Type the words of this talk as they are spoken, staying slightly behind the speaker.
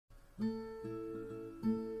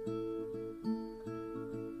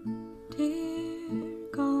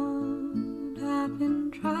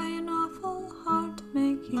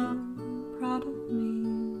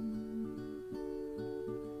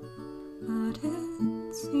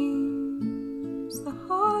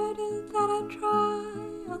harder that I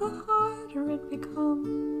try, the harder it becomes.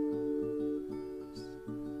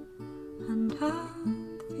 And I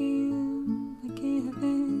feel like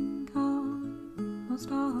giving up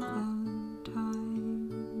most of the time.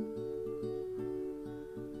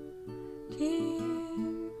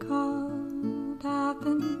 Dear God, I've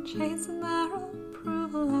been chasing their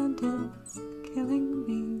approval and it's killing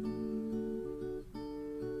me.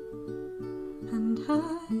 And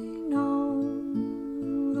I know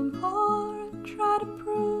the more I try to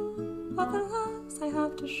prove, the less I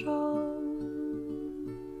have to show.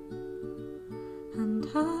 And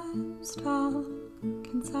I'm stuck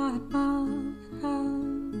inside my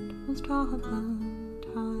head most of the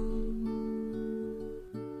time.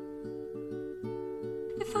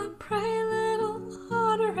 If I pray a little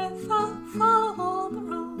harder, if I follow all the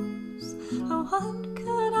rules, oh, what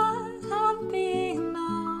could I have been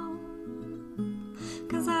now?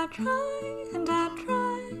 'Cause I try and I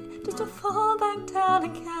try just to fall back down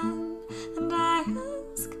again. And I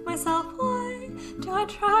ask myself, why do I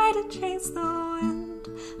try to chase the wind?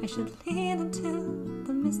 I should lean into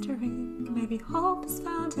the mystery. Maybe hope is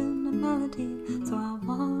found in a melody. So I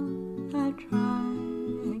wanna try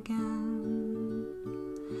again.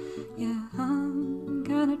 Yeah, I'm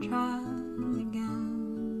gonna try again.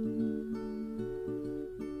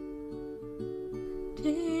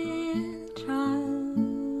 Dear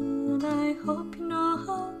child, I hope you know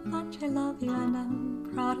how much I love you and I'm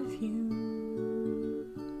proud of you.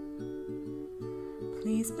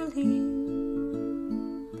 Please believe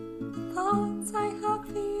the thoughts I have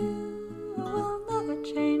for you will never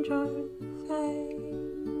change or fade.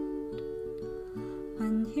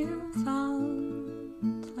 When you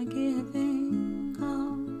felt like giving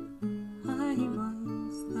up, I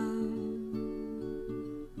was there.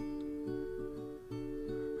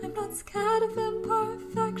 I'm not scared of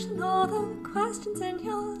imperfection or the questions in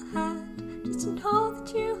your head. Just to know that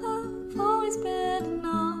you have always been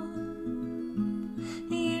enough.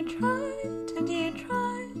 You tried and you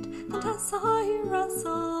tried, and I saw you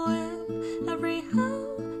wrestle with every how,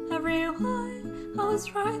 every why. I was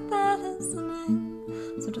right there listening.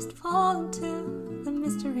 So just fall into the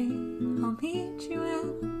mystery. I'll meet you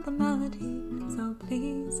in the melody. So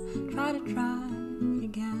please try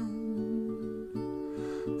again.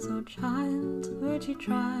 So child, would you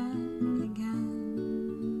try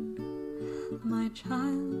again? My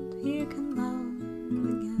child, you can love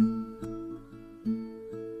again.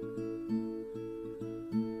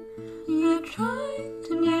 You tried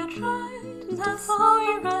and you tried, and I saw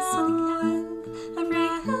you wrestle with every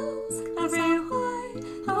house, every why.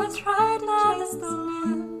 I was right there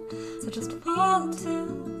listening. So just fall into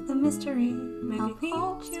the mystery. Maybe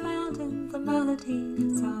I'll meet you out in the melody.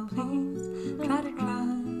 So please try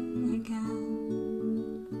again.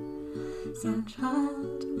 So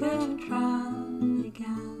child, I'm gonna try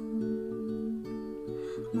again.